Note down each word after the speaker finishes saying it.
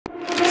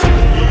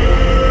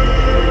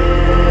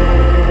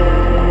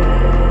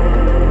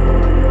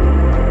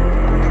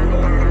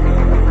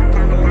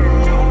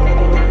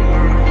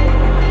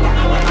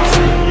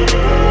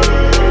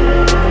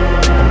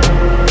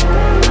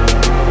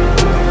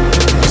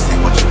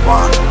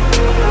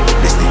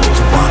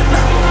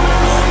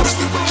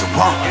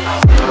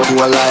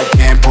alive,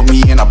 can't put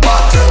me in a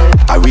box.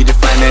 I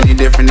redefine any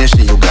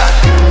definition you got.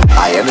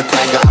 I am the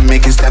tiger, I'm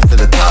making steps to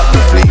the top. The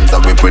flames, I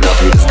whip it up,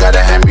 you just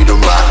gotta hand me the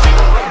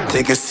rock.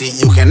 Take a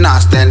seat, you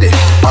cannot stand it.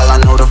 All I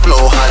know, the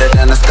flow harder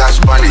than a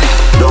Scotch bonnet.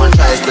 Don't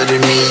try study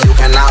me, you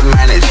cannot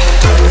manage.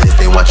 This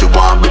ain't what you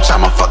want, bitch,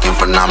 I'm a fucking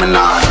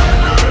phenomenon.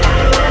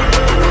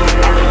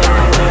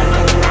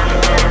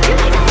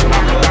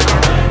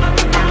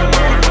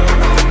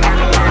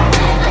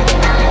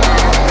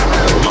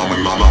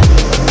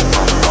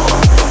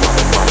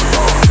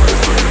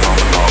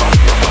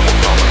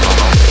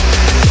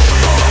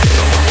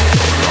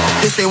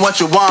 This ain't what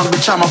you want,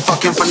 bitch, I'm a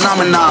fucking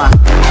phenomenon.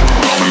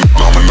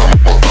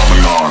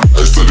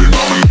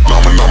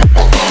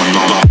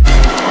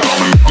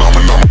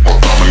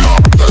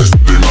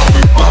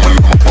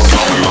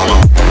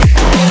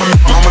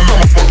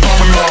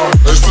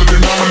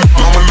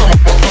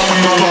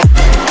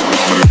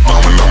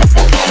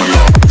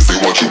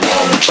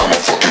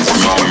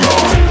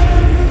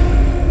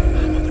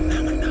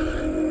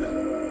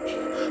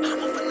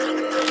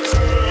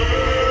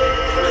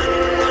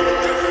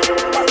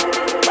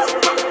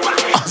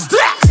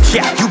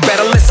 Yeah, you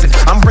better listen.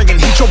 I'm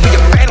bringing heat, you'll be a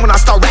fan when I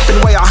start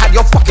rapping. Way I'll have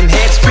your fucking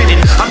head spinning.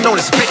 I'm known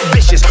as spit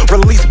vicious,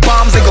 release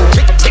bombs and go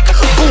tick tick.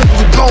 Boom,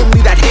 you blown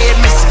me that head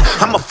missing.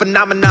 I'm a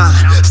phenomenon,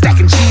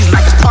 stacking cheese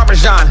like it's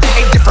Parmesan.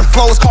 8 different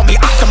flows, call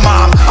me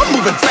Octomom. I'm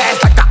moving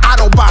fast like the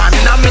Autobahn,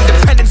 and I'm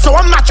independent, so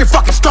I'm not your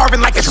fucking starving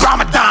like it's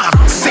Ramadan.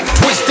 Sick,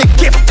 twisted,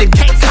 gifted,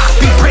 can't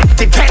copy,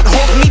 printed, can't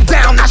hold me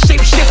down. I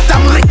shape shift,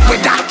 I'm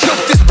liquid. I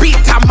killed this beat,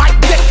 I might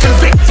get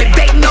convicted.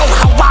 They know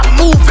how I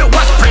move, it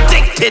was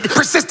predicted.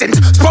 Persistent,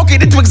 spoke it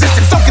into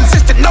existence, so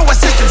consistent, no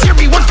assistance. Hear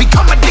me once,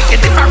 become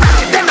addicted. If I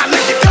rap it, then I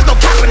live it. There's no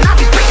cap when I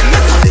be speaking.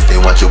 Listen. This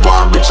ain't what you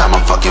want, bitch, I'm a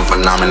fucking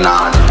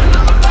phenomenon.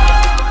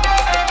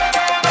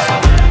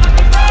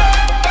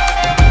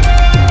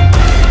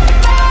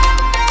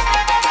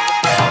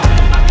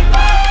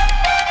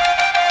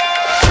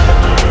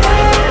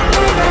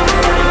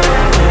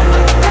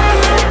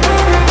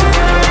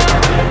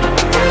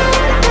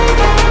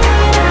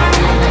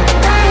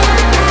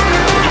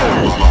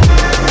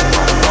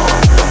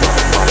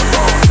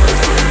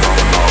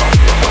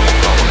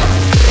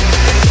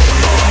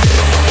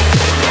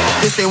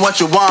 This ain't what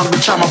you want,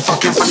 bitch, I'm a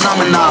fucking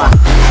phenomenon.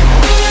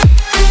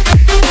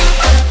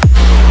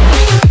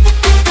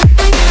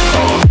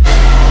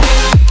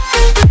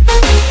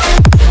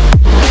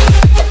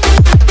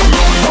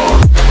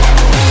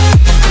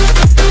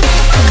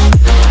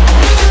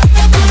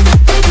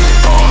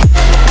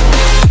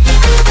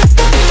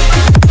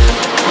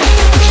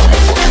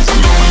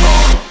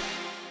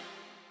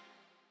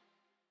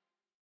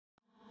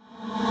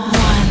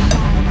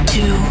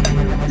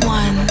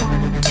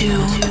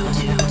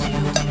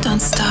 Don't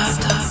stop,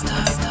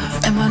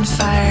 I'm on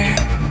fire.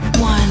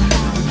 1,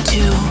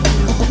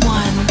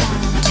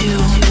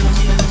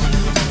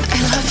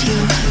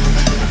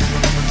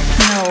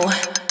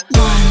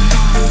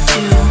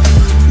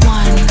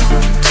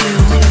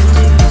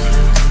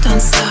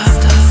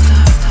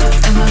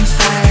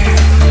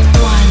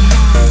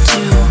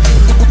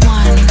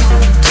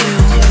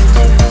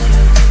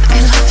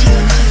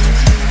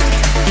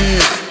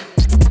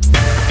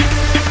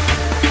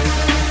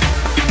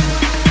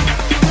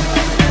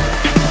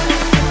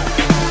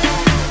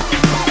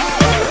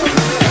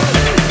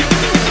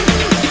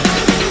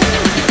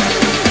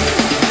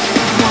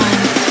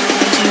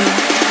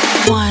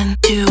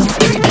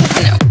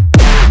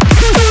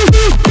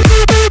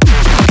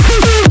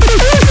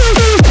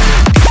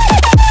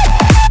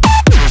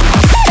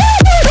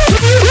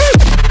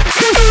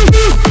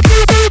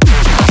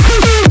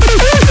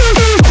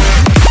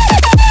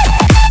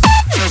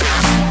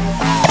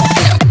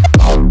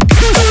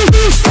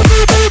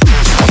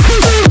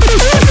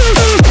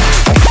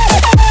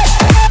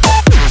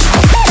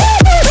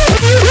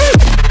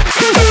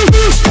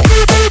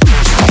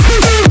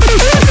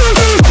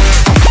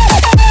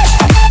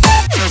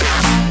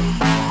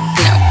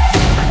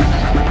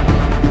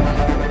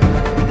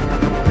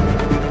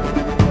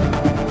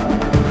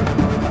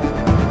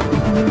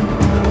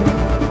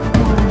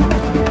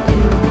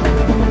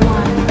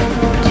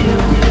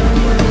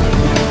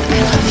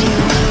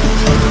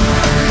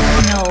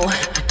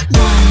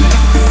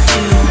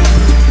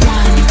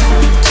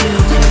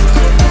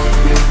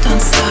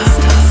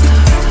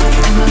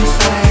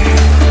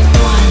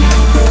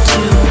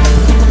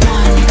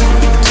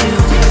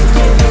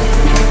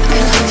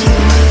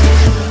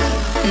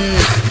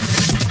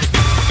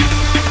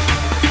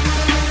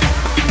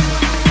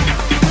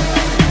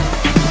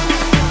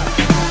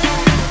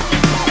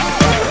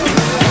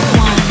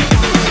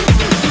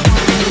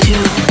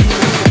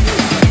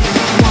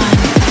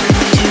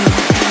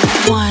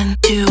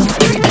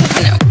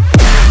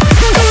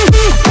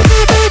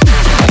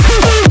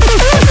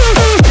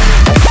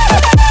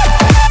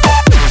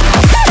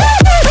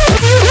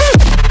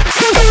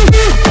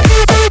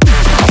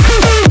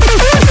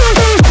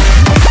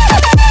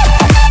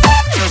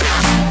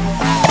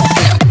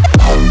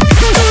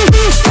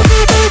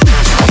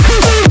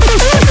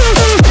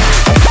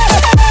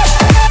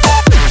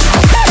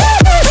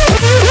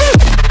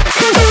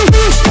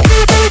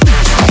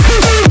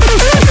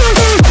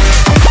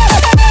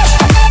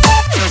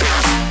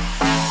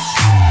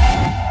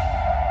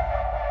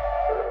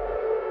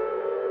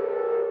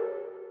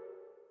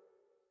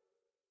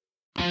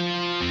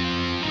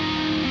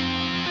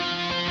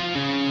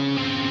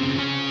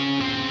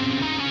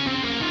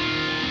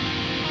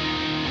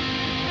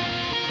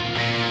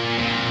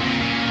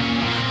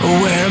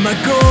 am I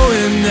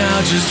going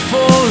now, just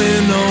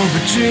falling over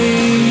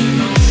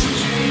dreams?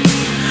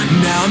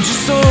 Now I'm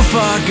just so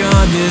far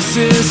gone, this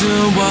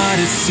isn't what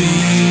it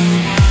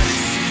seems.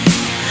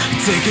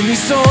 Taking me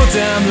so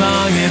damn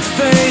long, it's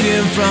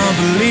fading from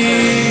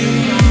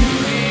belief.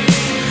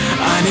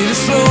 I need to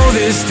slow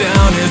this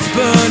down, it's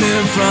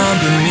burning from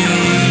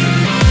beneath.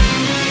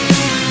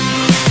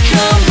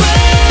 Come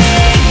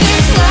break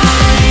this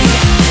line,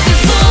 the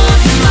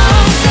thorns in my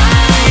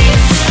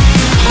eyes,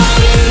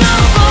 holding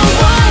on for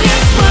what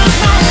is worth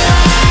my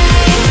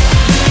life.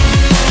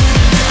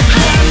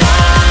 I'm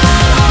not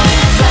on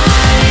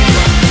time,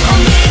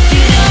 I'll make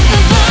it up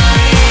the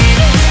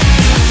vine.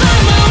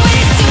 Find my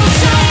way to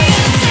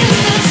giants in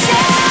the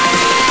sky.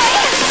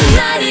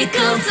 Tonight it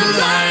comes to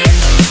life.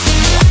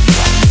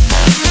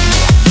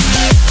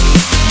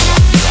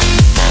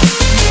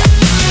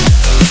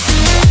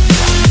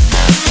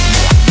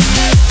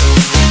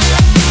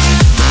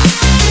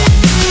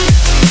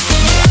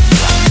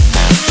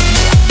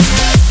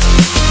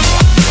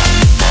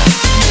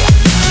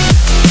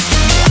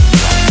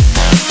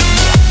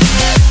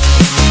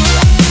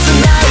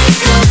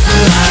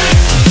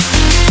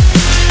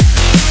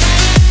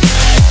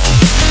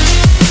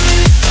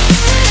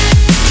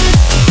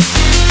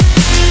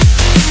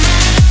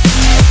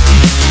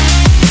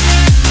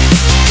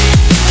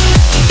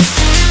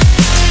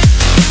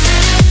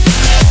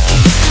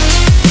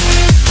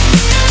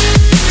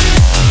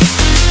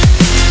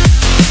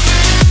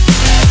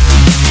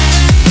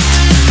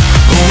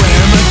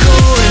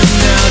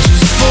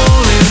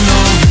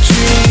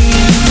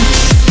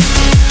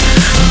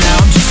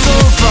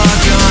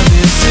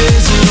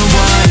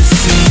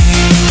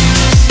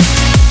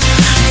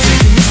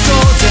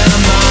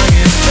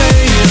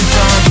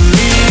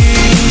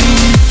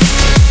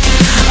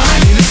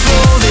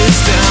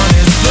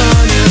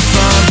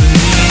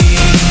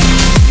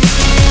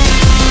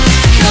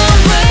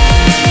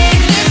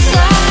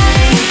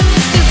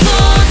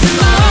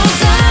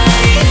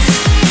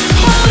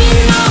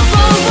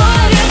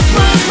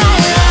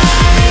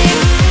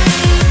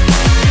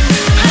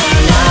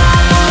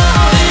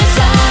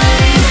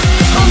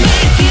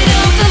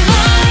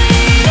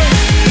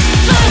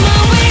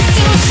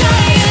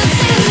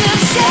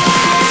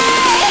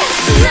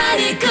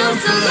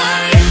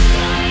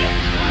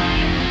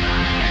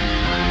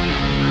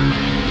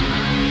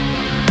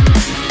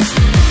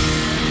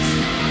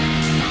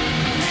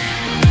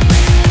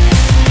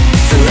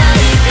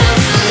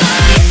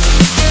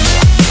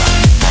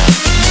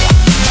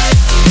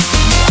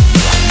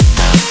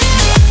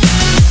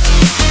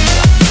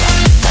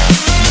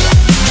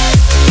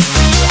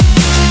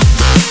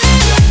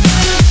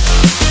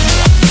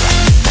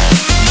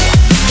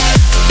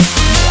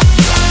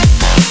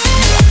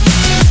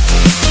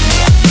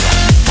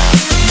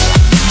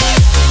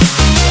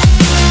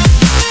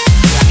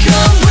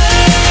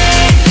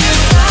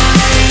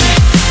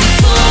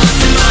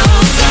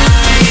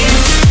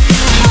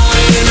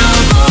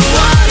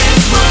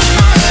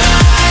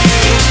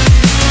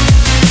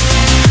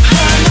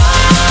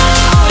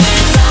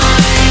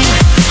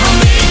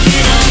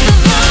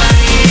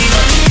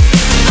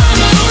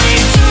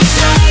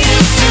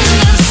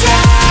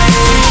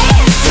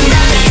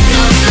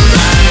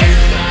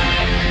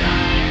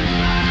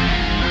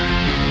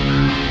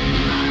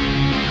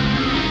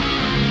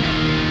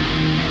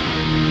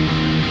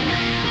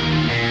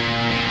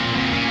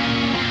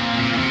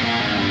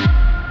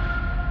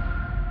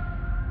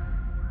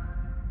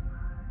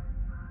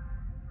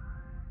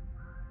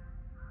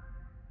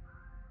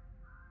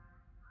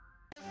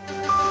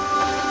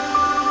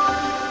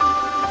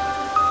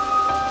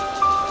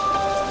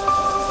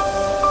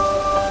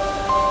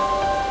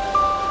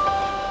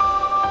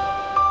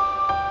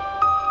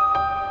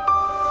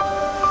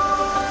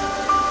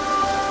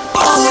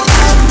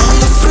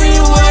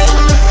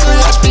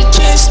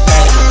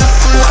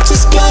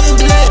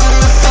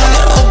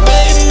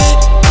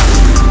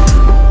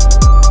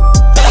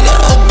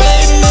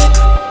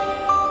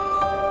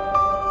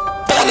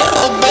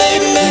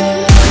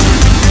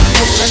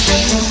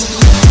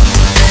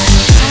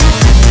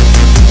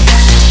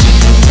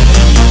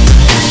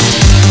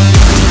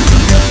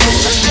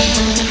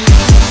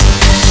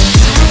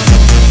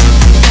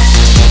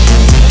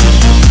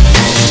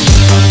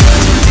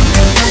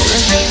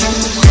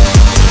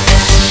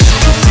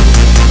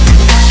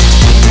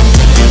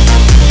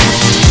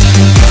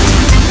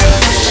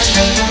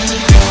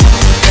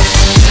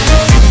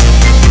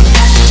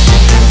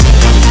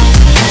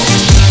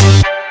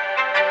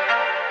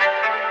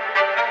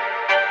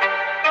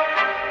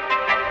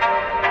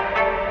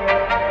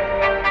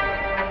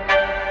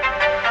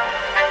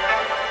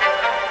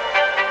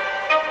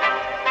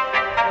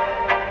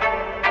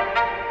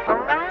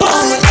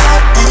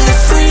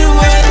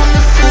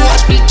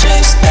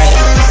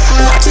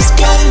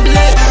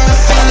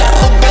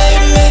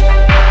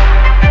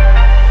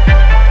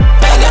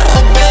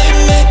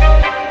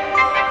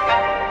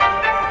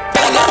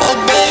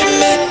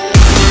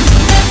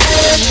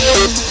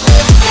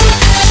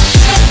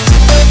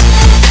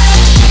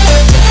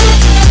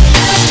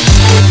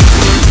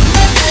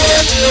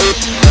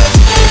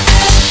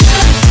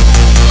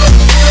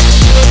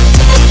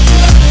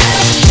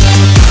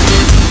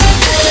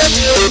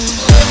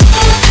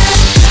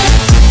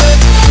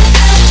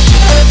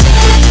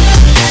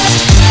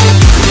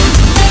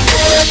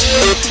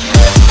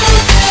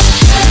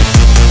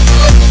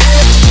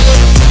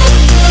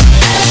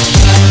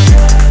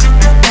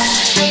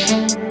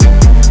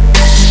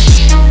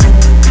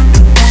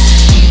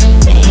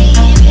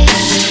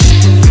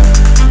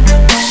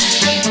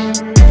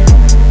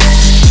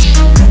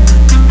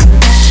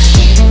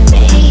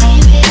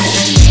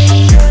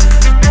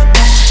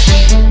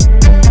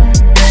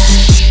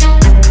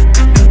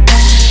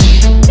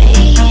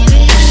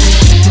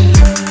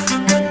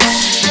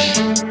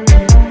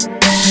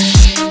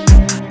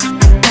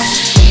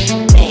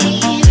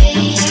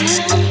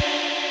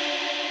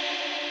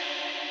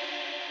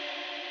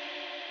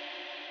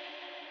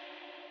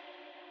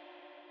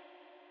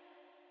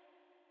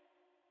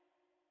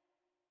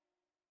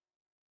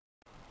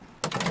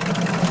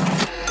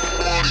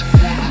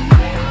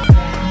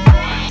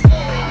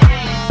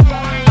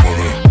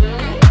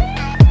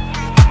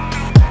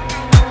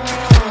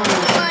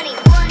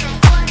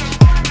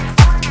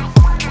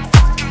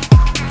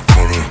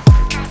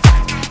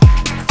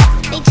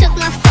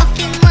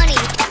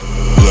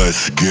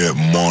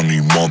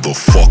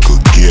 motherfucker,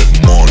 get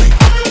money.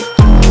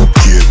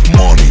 Get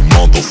money,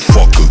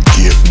 motherfucker,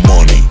 get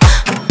money.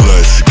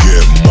 Let's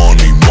get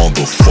money,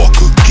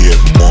 motherfucker, get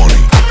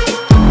money.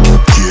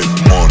 Get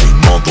money,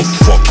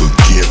 motherfucker,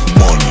 get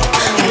money.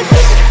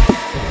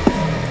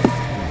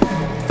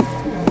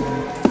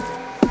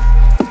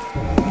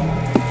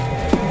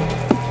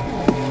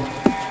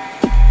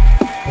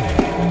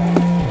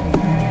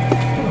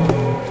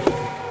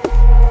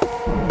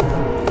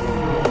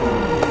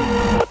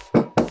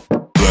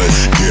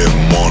 Let's get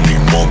money,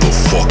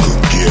 motherfucker,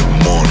 get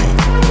money.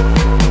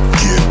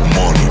 Get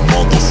money,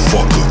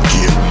 motherfucker,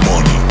 get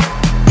money.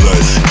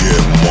 Let's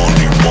get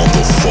money,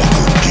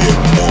 motherfucker, get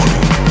money. Get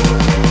money,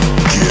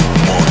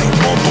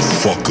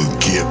 motherfucker,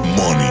 get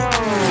money.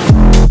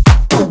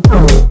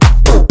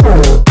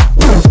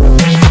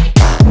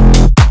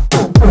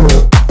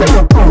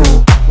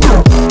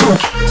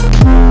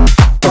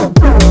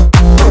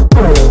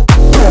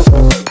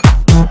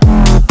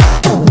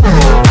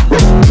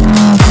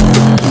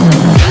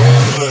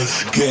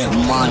 Let's get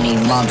Money,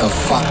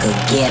 motherfucker,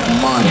 get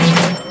money.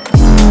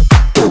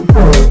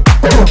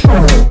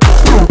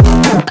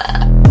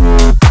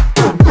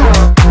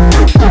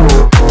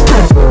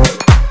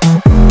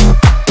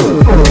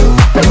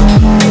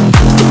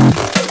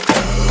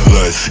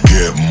 Let's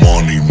get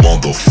money,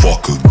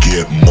 motherfucker,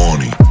 get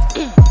money.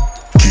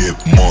 Get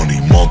money,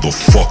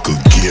 motherfucker,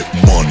 get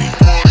money.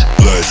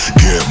 Let's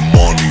get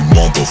money,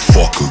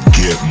 motherfucker,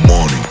 get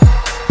money.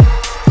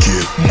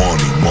 Get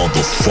money,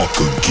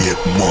 motherfucker, get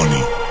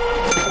money.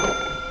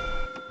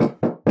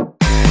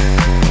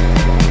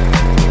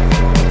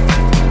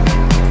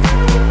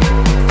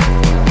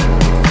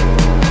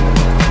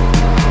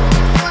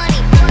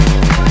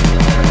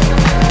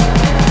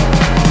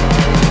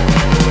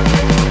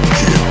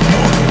 Get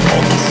money,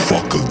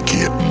 motherfucker,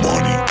 get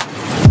money.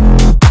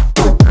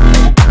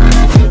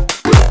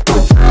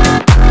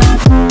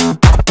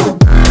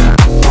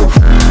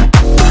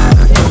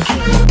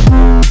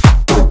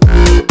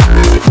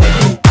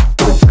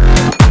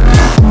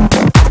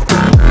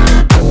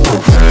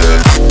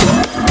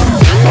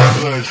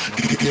 Let's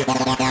get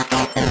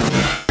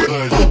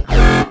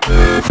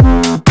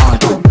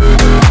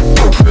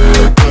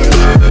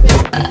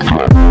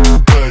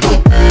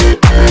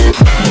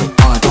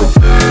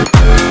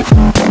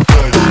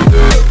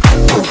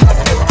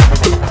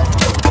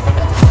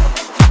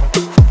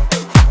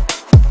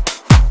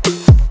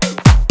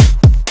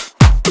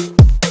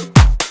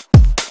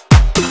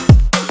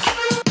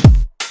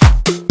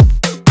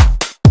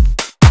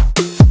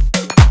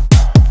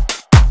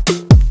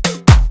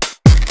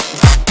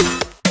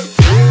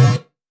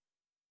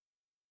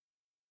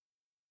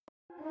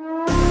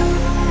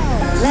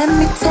Let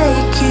me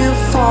take you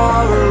for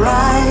a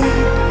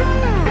ride,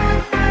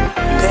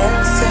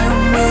 dancing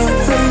with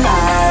the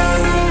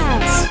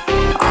lights,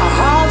 our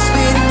hearts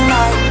beating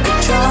like a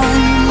drum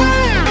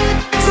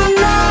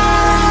tonight.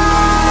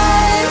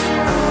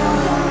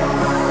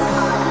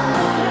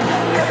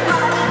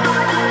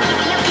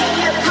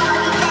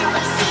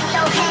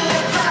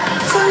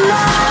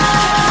 Tonight,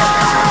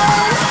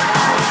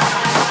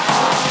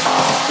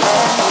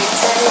 let me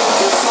take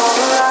you for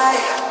a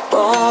ride,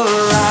 for a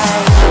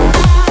ride.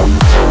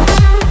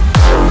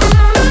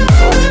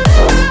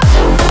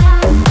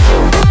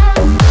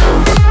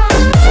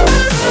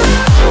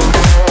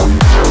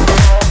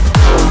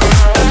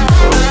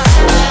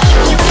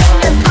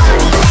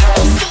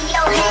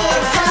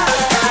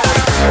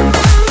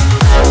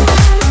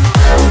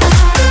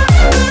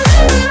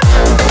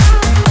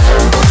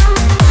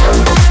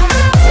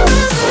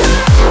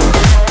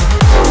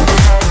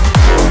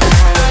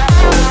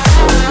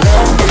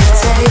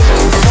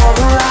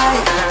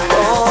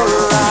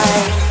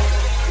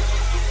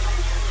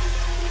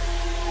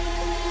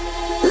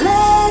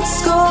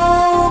 Let's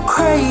go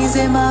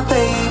crazy, my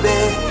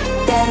baby,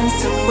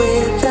 dancing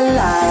with the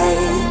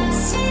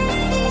lights.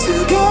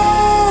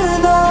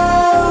 Together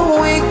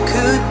we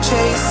could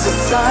chase the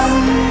sun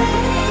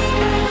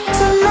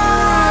tonight.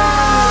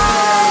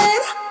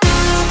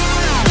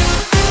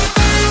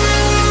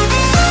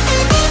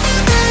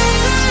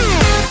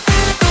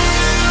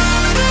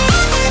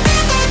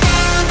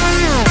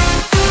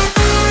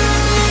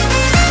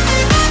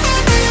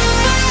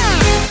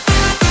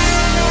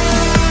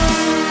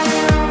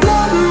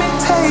 Let me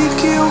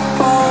take you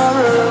for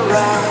a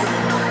ride.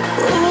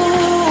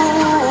 Ooh,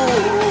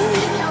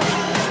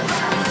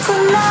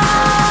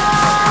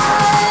 tonight.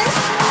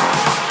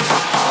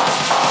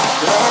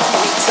 Let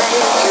me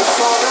take you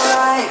for a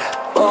ride,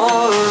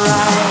 for a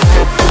ride.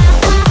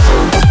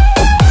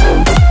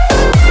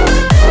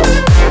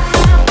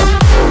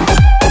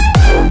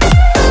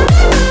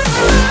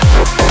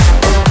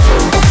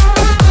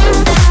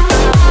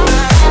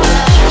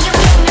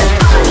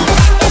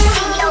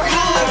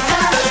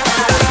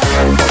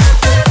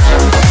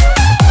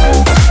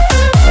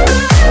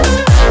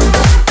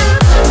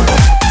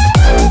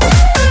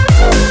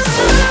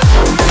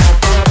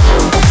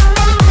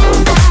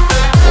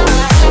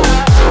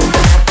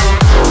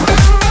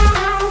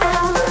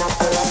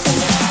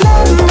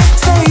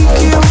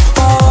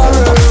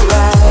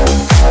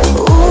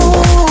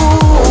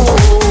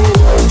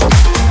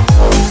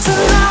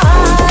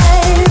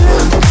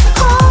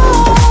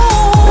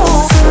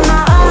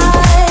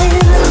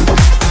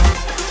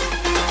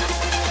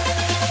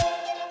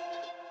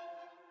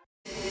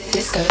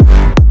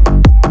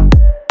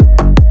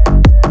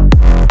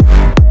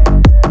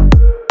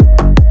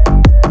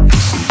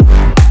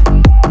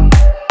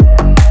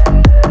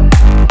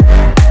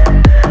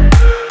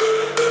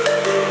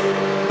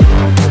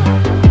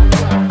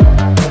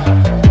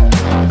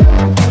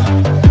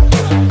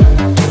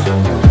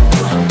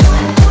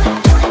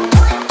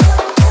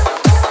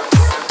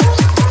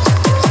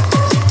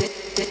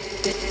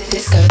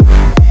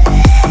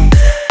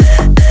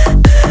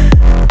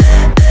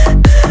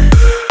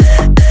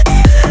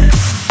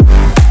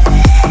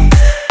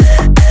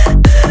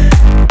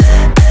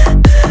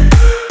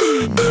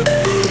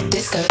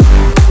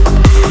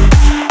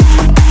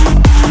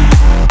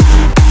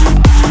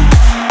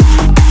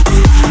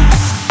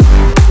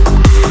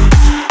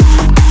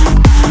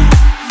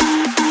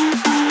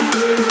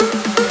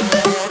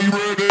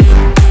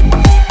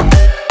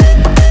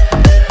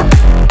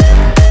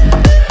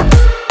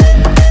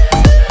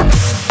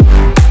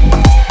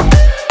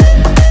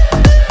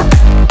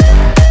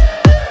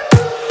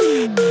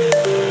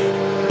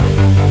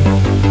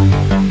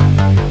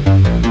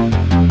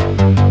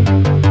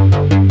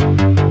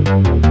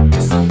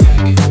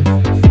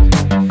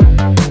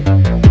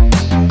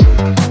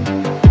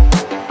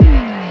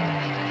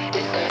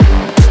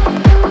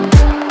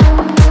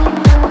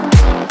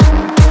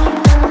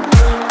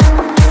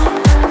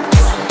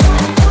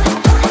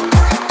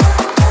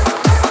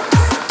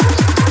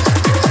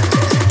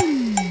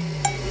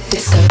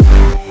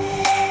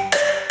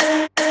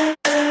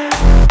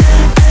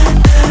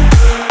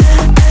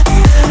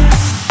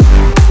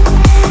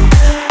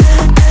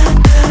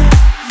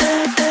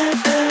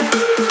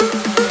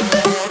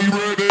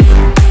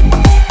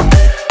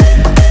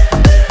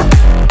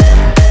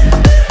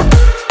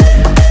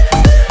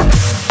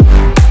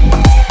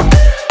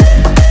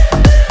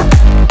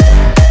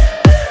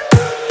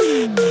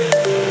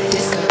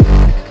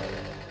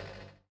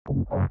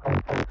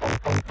 Look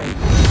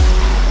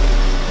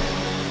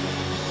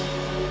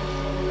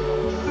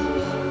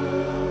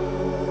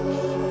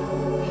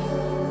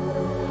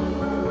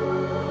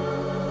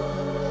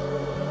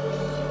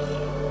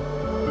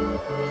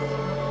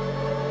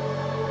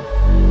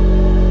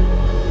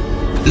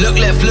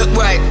left, look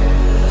right,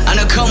 and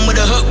I come with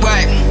a hook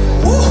right.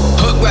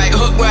 Hook right,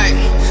 hook right.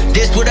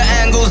 This what the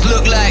angles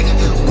look like.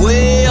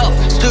 Way up,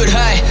 stood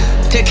high,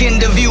 taking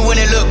the view when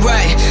it look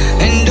right.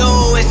 And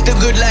oh, it's the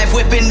good life,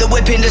 whipping the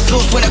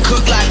sauce when I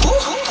cook like.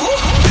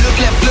 Look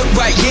left, look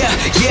right, yeah,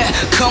 yeah.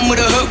 Come with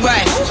a hook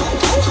right.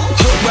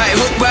 Hook right,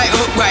 hook right,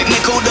 hook right.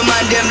 Make all the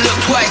man them look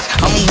twice.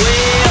 I'm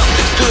way up,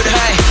 stood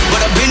high,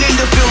 but I've been in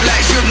the field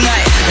like Suge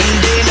Knight, and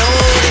they know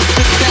this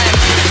took time.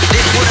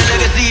 This what a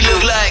legacy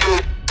look like.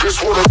 This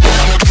what I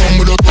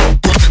come with a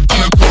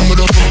and I come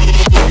with a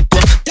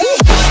and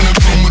I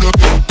come with a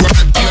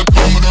and I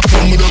come with a and I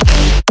come with a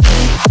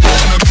and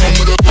I come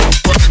with a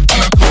and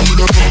I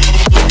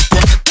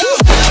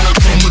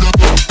come with a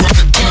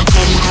and I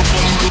come with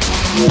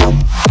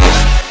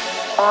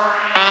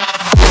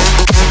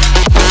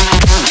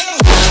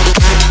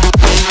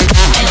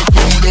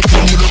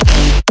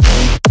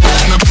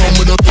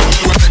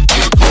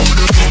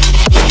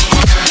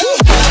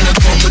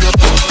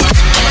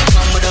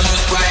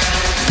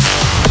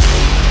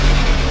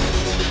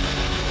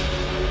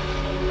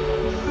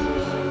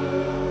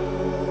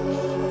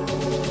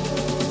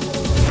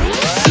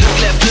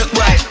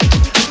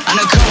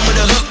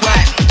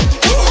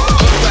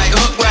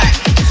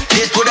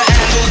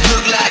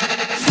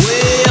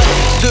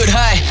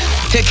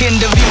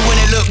Taking the view when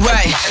it look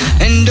right.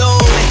 And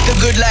oh, it's the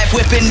good life,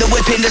 whipping the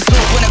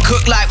sauce when I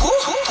cook like.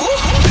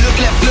 Look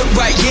left, look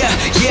right, yeah,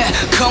 yeah.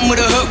 Come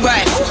with a hook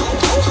right.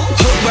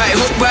 Hook right,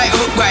 hook right,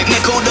 hook right.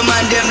 Make all the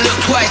man them look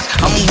twice.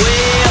 I'm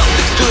way up,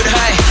 stood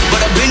high, but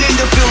I've been in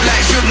the field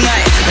like Suge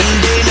Knight, and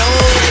they know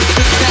this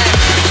took time.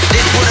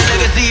 This what a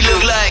legacy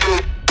look like.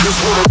 This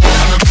what I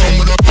and I come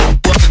with a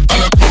and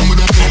I come with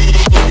a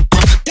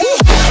and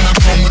I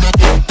come with a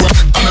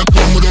and I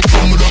come with a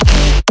come with a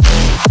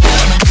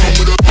and I come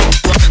with a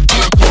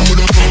and I come with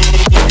a and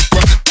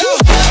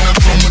I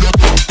come with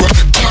a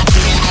and I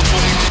come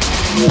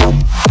with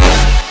a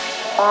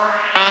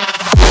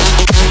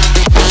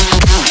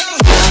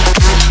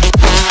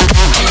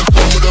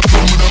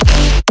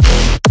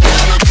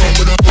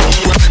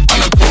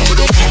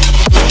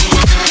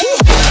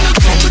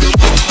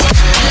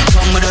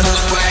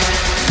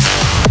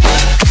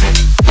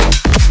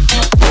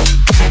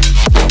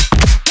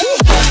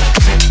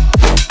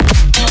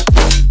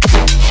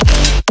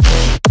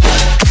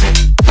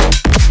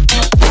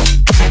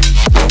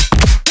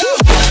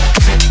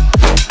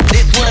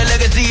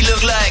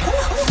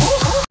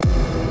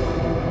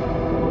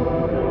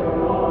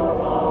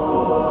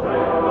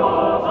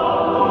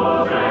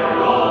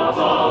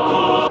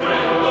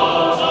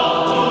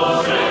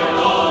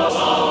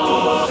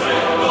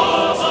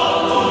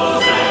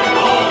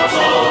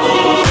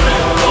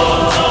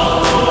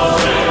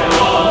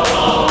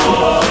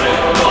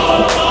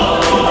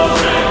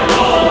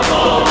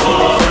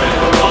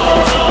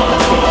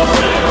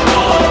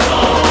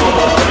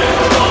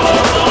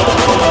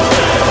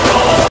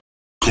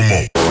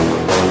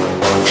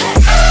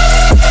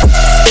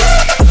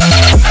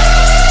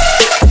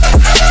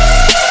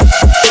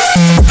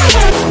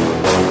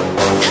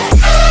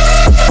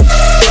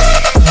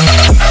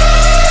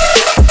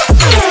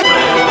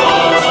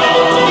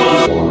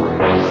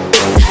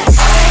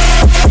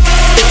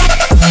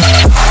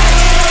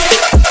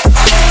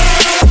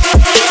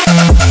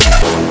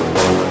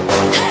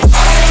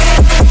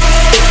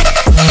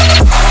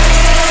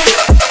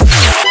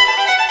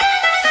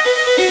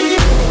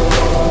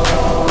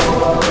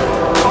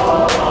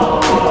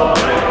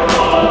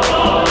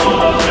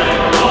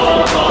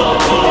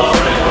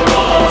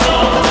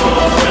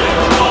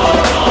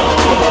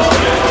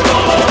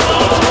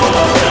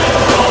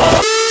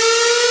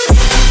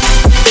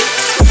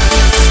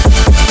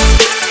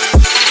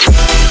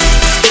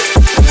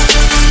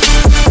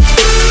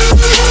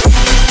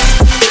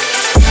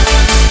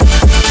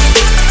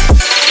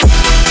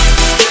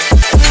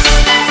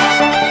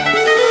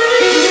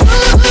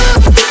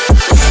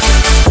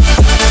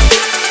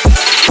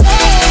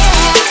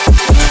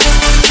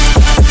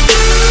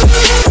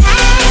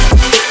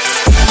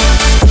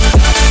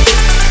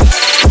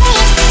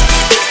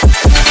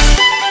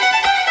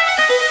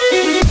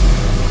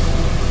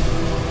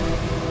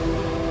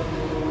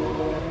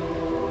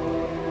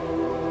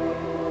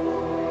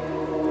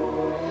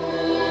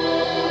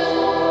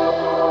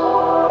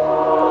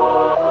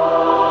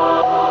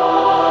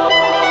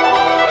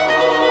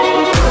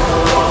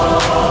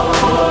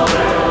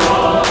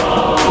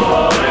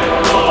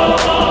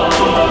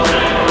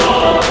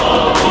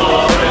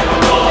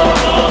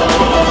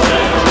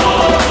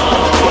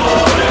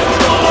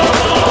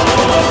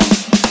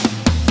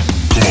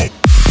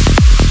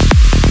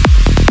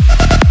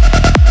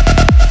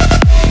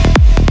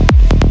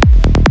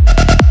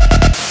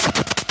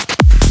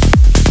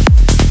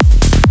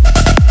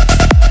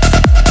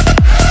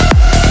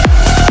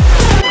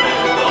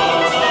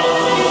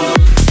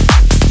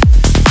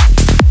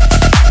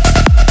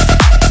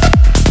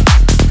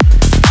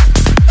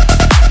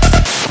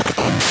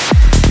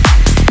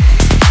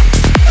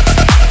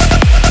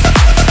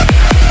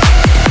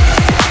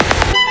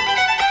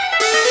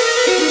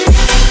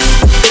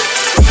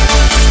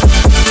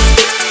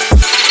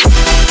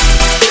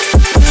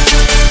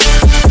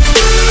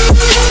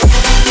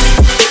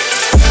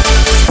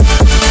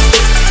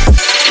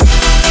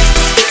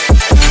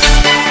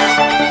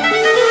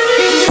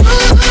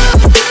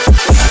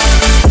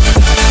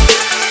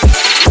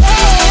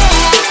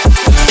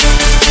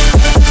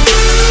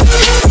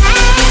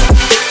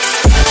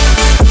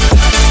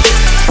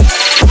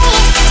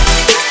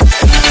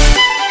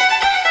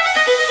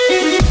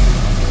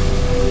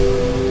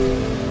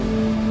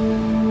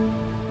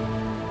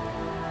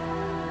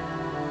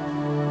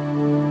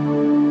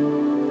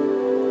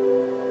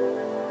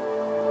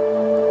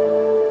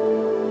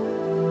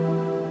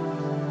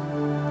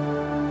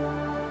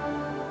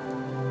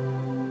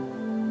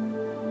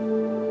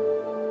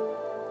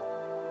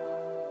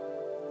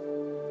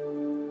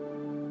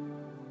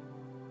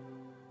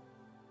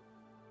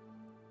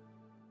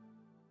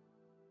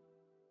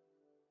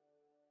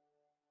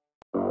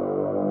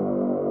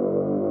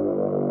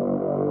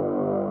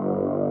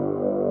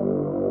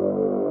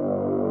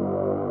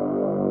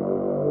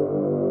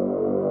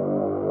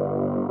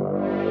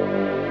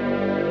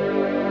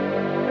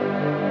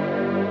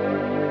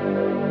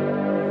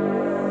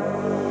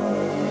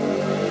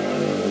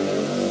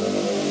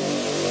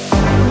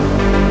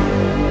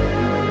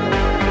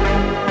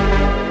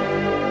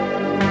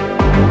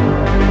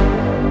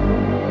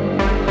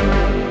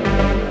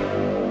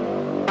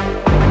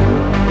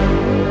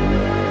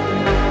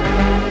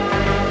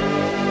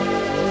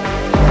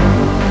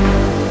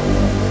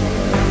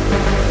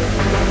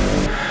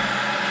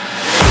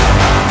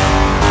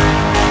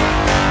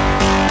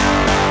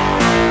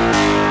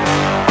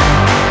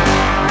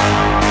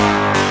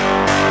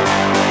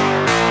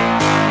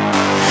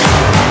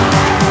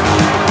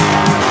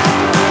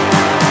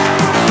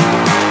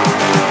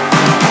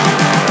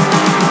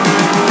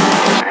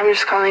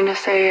just calling to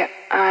say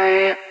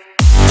I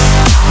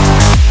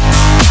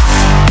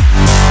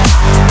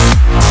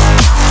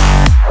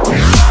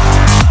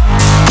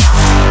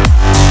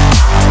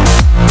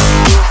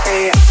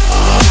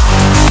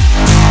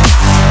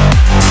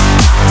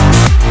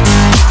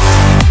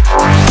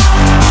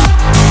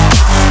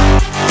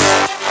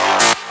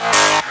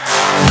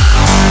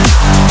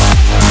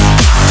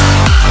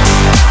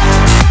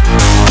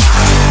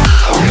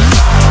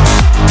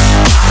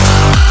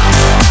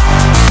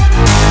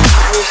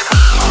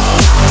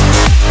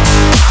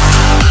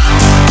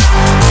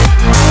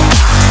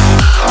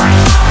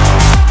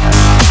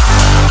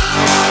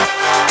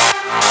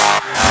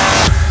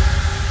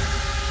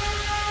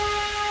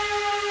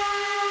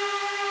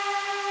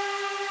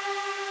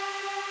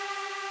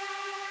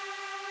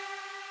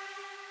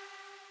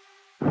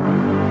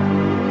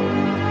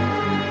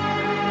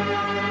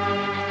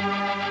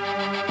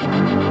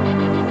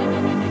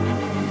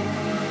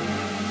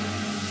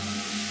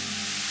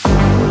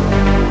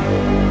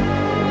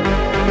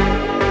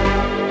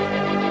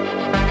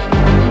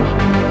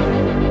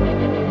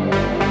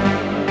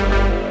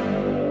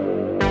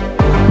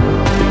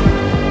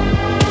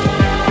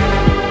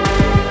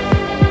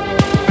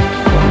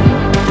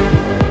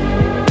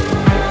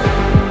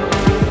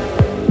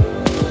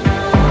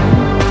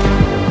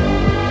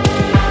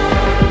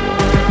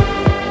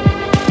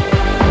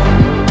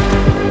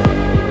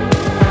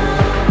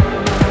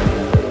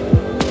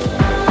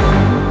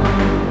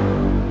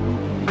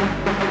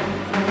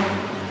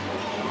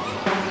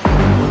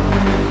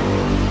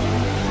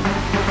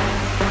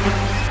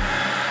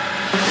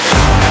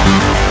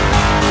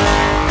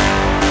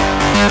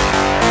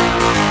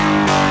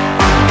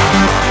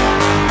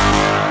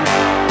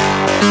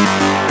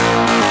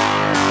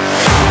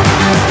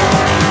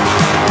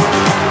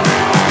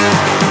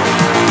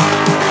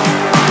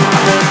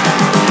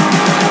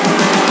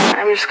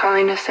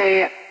calling to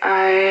say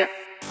I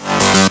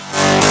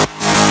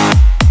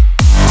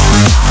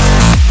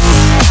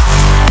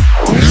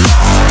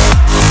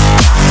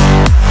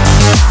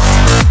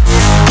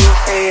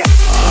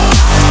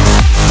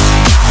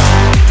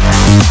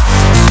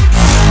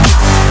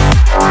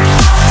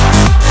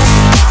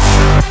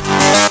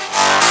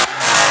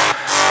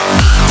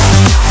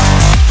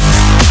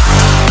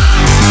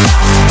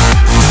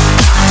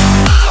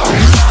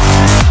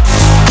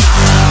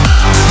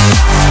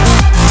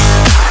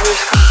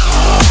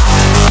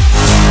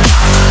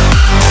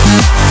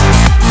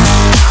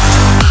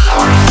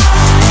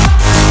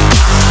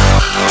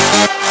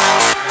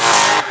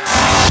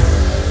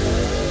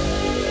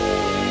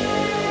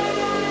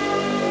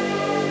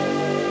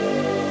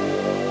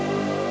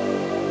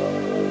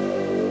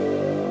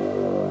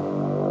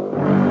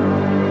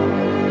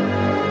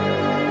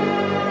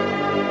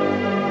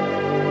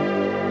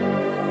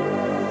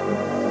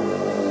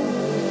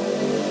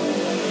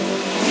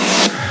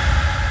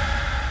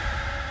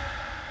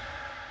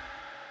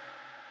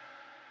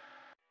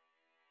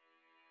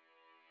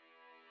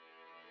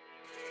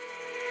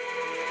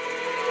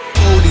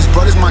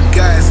brothers my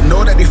guys,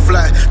 know that they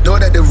fly, know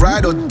that they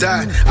ride or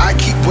die. I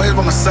keep boys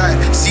by my side,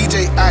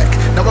 CJ Ike,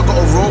 now I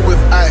gotta roll with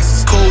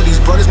ice. Cold, these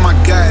brothers my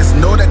guys,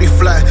 know that they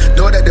fly,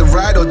 know that they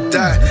ride or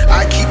die.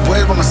 I keep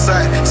boys by my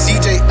side,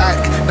 CJ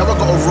Ike, now I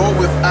gotta roll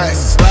with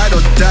ice. Ride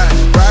or die,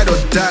 ride or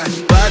die,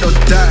 ride or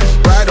die,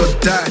 ride or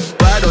die,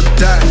 ride or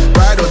die,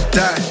 ride or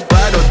die,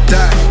 ride or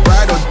die,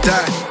 ride or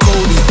die.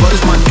 Cold, these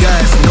brothers my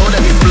guys, know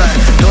that they fly,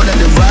 know that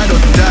they ride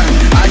or die.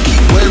 I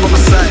keep boys by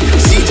my side,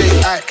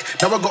 CJ Ike,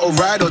 now I gotta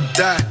ride or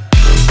die.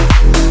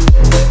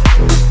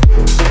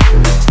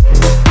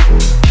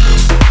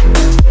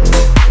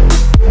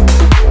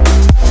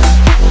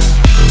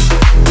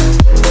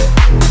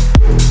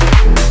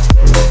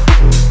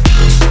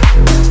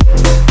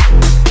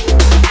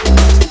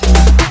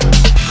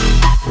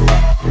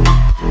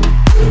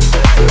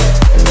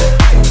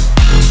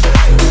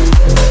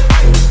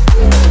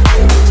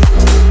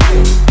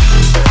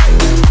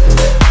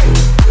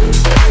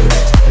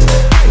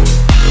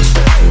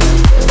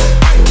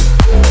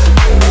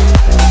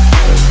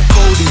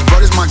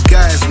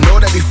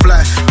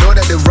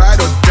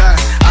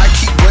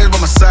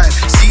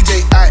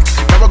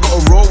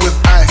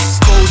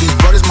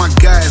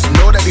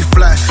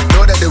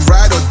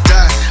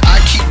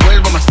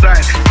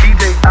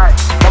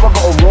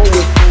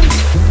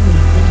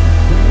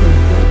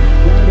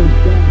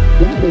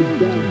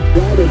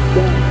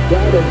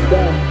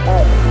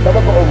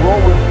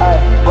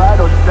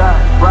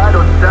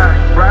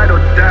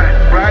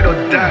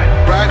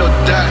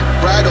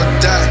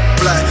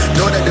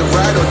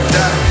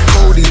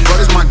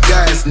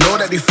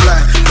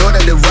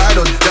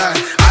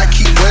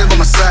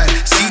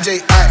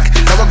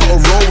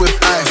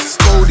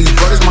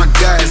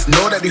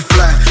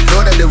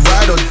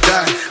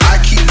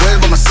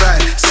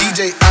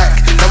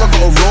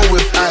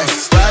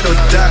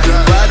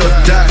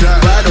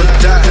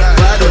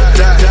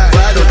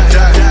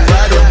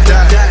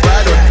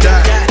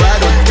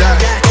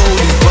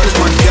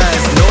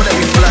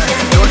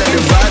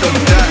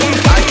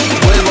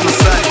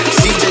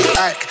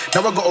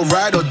 Now I gotta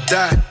ride or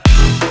die.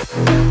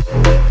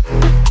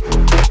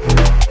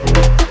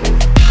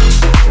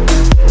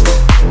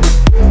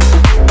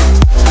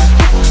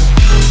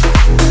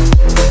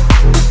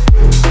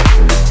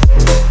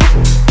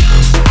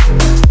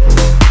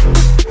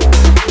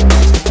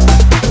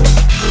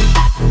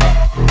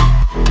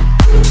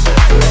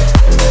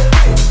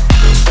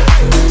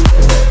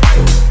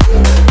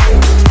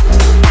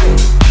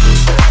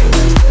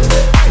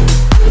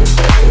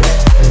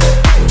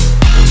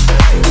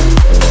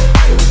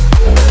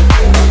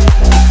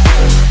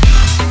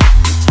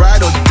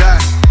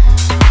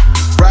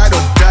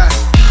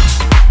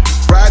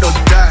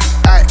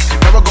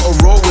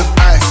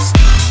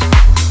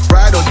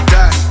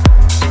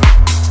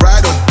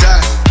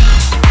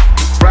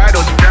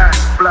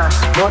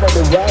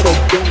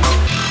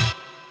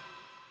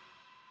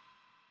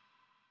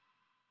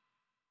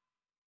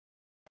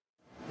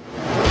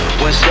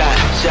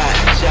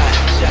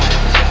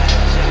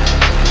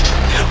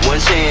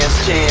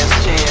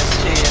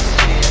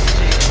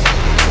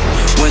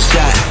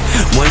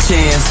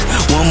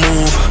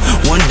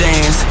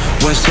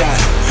 one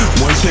shot,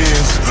 one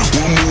chance,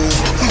 one move,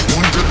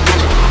 one dip.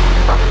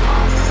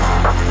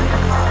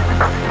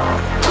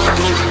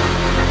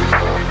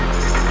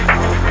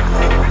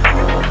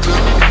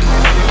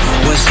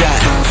 One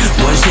shot,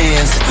 one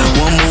chance,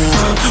 one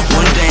move,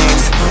 one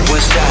dance, one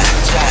shot,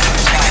 shot.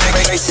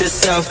 Brace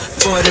yourself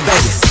for the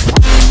Benix.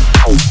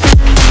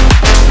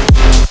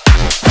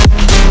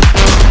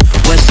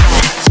 One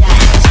shot,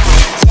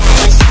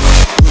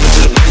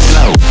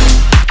 slow.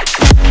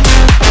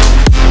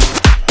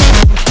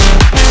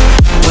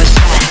 One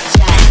shot, one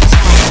shot.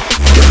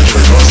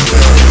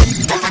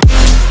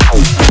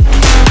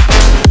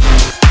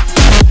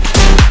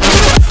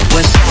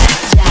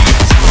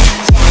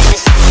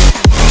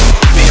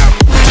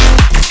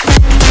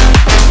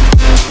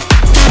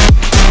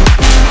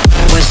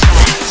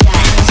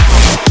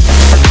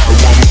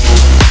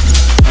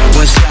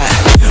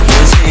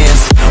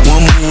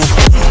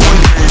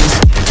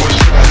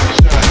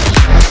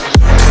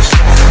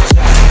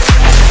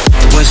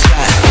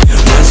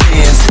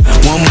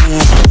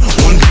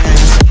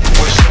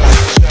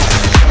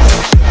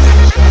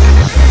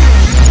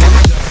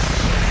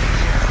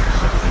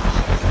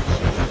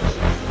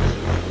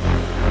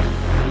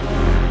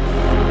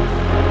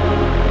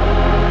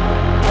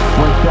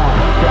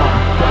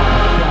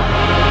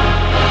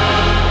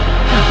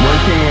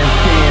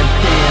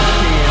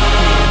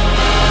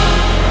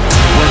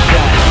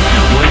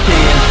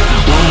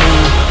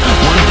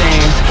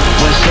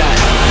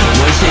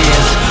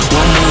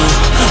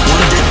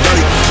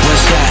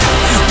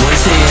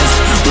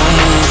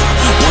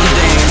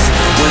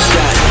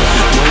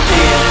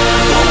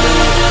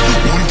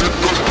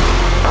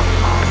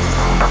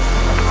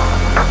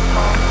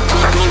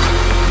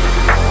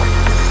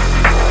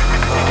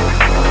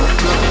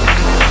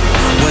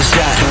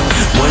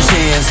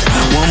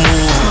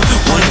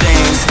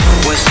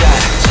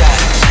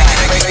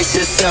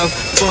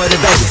 For the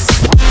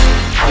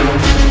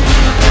Benix.